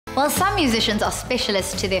While some musicians are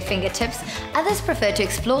specialists to their fingertips, others prefer to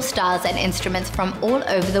explore styles and instruments from all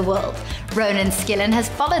over the world. Ronan Skillen has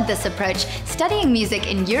followed this approach, studying music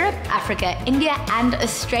in Europe, Africa, India and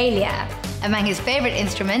Australia. Among his favorite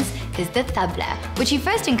instruments is the tabla, which he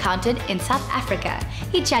first encountered in South Africa.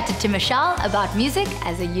 He chatted to Michelle about music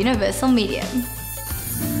as a universal medium.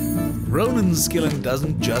 Ronan Skillen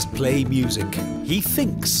doesn't just play music. He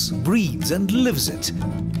thinks, breathes and lives it.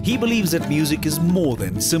 He believes that music is more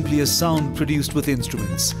than simply a sound produced with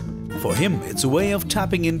instruments. For him, it's a way of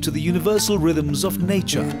tapping into the universal rhythms of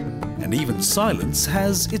nature. And even silence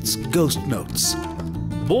has its ghost notes.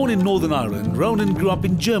 Born in Northern Ireland, Ronan grew up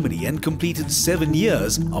in Germany and completed 7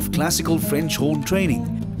 years of classical French horn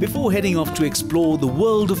training before heading off to explore the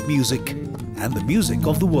world of music and the music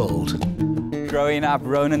of the world. Growing up,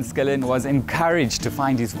 Ronan Skillen was encouraged to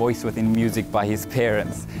find his voice within music by his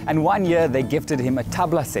parents. And one year they gifted him a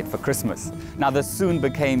tabla set for Christmas. Now this soon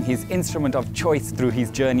became his instrument of choice through his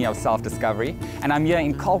journey of self-discovery. And I'm here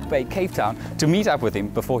in Kalk Bay, Cape Town to meet up with him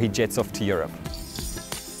before he jets off to Europe.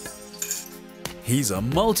 He's a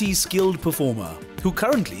multi-skilled performer who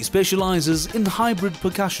currently specializes in hybrid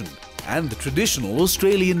percussion and the traditional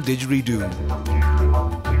Australian didgeridoo.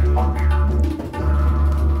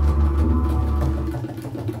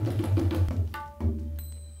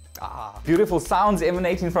 Beautiful sounds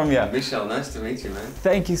emanating from here. Michelle, nice to meet you, man.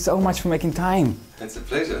 Thank you so much for making time. It's a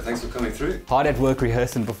pleasure. Thanks for coming through. Hard at work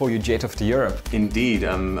rehearsing before you jet off to Europe. Indeed,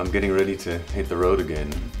 I'm getting ready to hit the road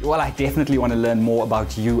again. Well, I definitely want to learn more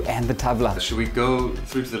about you and the tabla. Should we go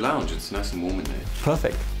through to the lounge? It's nice and warm in there.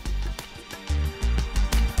 Perfect.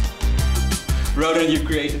 Ronan, you've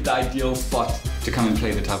created the ideal spot to come and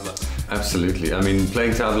play the tabla. Absolutely. I mean,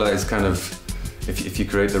 playing tabla is kind of, if you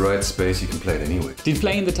create the right space, you can play it anywhere. Did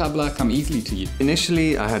playing the tabla come easily to you?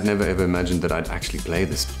 Initially, I had never ever imagined that I'd actually play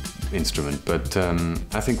this instrument, but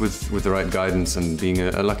I think with the right guidance and being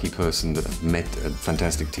a lucky person that I've met a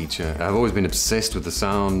fantastic teacher, I've always been obsessed with the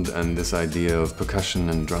sound and this idea of percussion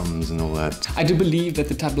and drums and all that. I do believe that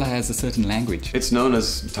the tabla has a certain language. It's known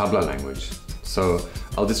as tabla language. So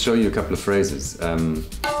I'll just show you a couple of phrases.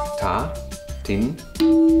 Ta, tin,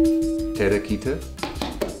 terekita,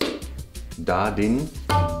 da din,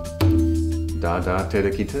 da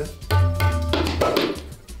terekita,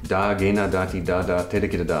 da gena dati da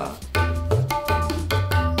terekita da.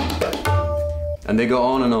 And they go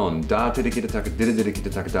on and on. Da terekita taka dida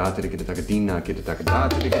terekita taka da terekita taka dina kita taka da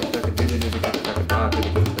terekita taka dida terekita taka da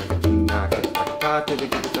terekita taka dina kita taka da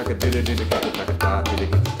terekita taka dida terekita taka da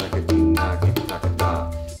terekita taka dina kita taka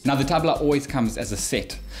da. Now the tabla always comes as a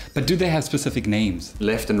set, but do they have specific names?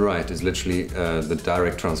 Left and right is literally the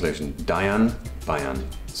direct translation. Dayan, bayan.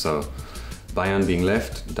 So bayan being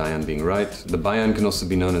left, dayan being right. The bayan can also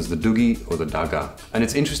be known as the dugi or the daga. And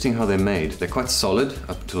it's interesting how they're made. They're quite solid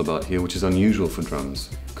up until about here, which is unusual for drums,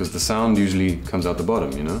 because the sound usually comes out the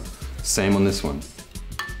bottom, you know? Same on this one.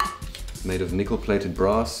 Made of nickel-plated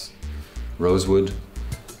brass, rosewood,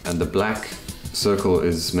 and the black circle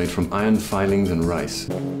is made from iron filings and rice.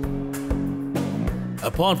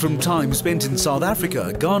 Apart from time spent in South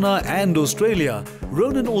Africa, Ghana and Australia,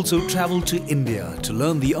 Ronan also travelled to India to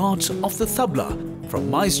learn the art of the tabla from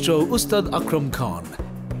maestro Ustad Akram Khan.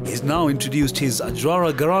 He's now introduced his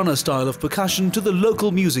Ajwara Gharana style of percussion to the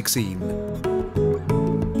local music scene.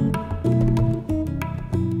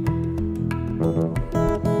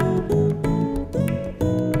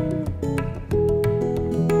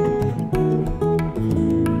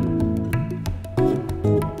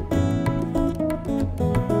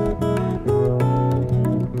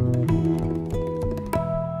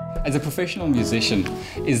 As a professional musician,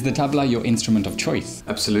 is the tabla your instrument of choice?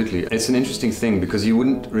 Absolutely. It's an interesting thing because you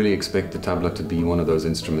wouldn't really expect the tabla to be one of those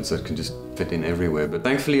instruments that can just fit in everywhere. But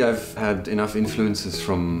thankfully I've had enough influences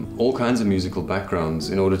from all kinds of musical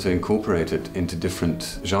backgrounds in order to incorporate it into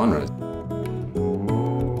different genres.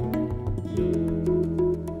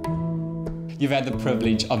 You've had the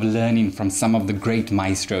privilege of learning from some of the great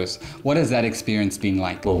maestros. What has that experience been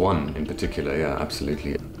like? Well, one in particular, yeah,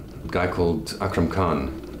 absolutely. A guy called Akram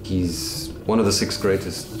Khan. He's one of the 6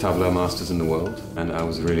 greatest tabla masters in the world, and I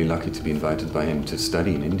was really lucky to be invited by him to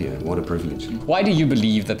study in India. What a privilege. Why do you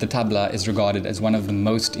believe that the tabla is regarded as one of the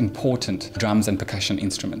most important drums and percussion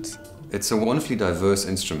instruments? It's a wonderfully diverse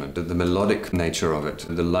instrument. The melodic nature of it,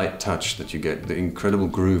 the light touch that you get, the incredible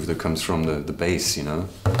groove that comes from the bass, you know.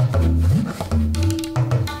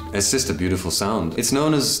 It's just a beautiful sound. It's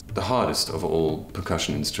known as the hardest of all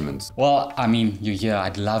percussion instruments. Well, I mean, you're here.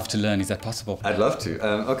 I'd love to learn. Is that possible? I'd love to.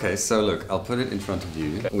 Okay, so look, I'll put it in front of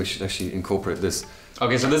you. We should actually incorporate this.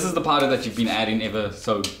 Okay, so this is the powder that you've been adding ever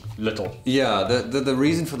so little. Yeah, the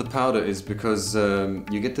reason for the powder is because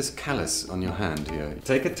you get this callus on your hand here.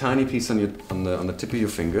 Take a tiny piece on the tip of your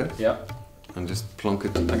finger. Yeah. And just plonk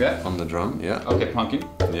it on the drum, yeah. Okay, plonking.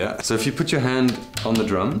 Yeah. So if you put your hand on the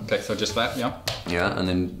drum. Okay, so just that, yeah. Yeah, and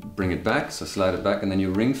then bring it back, so slide it back, and then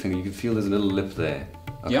your ring finger, you can feel there's a little lip there.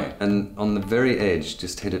 Okay. Yeah. And on the very edge,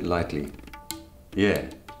 just hit it lightly. Yeah,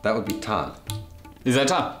 that would be tar. Is that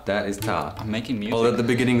tar? That is tar. I'm making music. Well, at the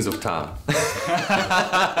beginnings of tar.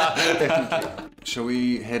 Definitely. Shall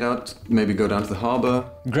we head out, maybe go down to the harbour?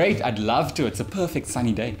 Great, I'd love to. It's a perfect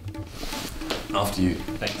sunny day. After you.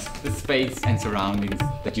 Thanks. The space and surroundings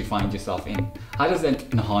that you find yourself in, how does that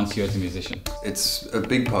enhance you as a musician? It's a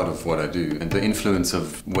big part of what I do, and the influence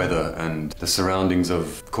of weather and the surroundings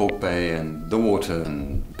of Cork Bay and the water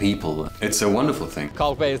and people. It's a wonderful thing.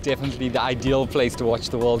 Cork Bay is definitely the ideal place to watch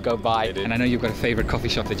the world go by. And I know you've got a favourite coffee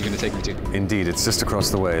shop that you're going to take me to. Indeed, it's just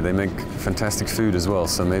across the way. They make fantastic food as well,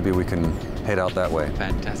 so maybe we can head out that way.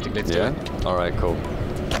 Fantastic, let's do it. All right, cool.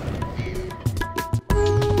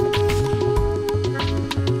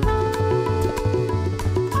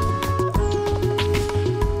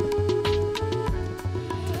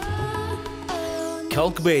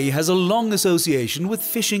 Kalk Bay has a long association with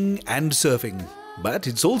fishing and surfing, but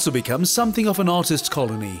it's also become something of an artist's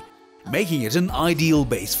colony, making it an ideal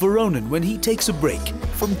base for Ronan when he takes a break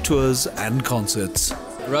from tours and concerts.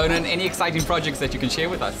 Ronan, any exciting projects that you can share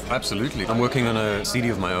with us? Absolutely. I'm working on a CD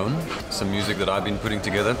of my own, some music that I've been putting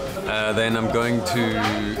together. Then I'm going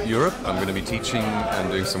to Europe. I'm going to be teaching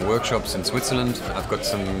and doing some workshops in Switzerland. I've got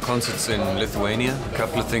some concerts in Lithuania, a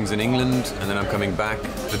couple of things in England, and then I'm coming back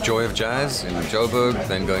to Joy of Jazz in Joburg,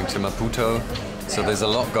 then going to Maputo. So there's a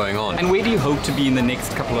lot going on. And where do you hope to be in the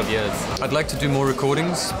next couple of years? I'd like to do more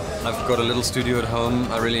recordings. I've got a little studio at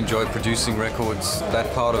home. I really enjoy producing records.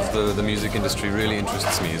 That part of the music industry really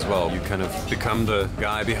interests me as well. You kind of become the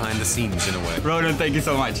guy behind the scenes in a way. Ronan, thank you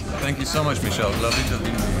so much. Thank you so much, Michelle. Lovely to have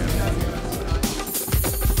been with you.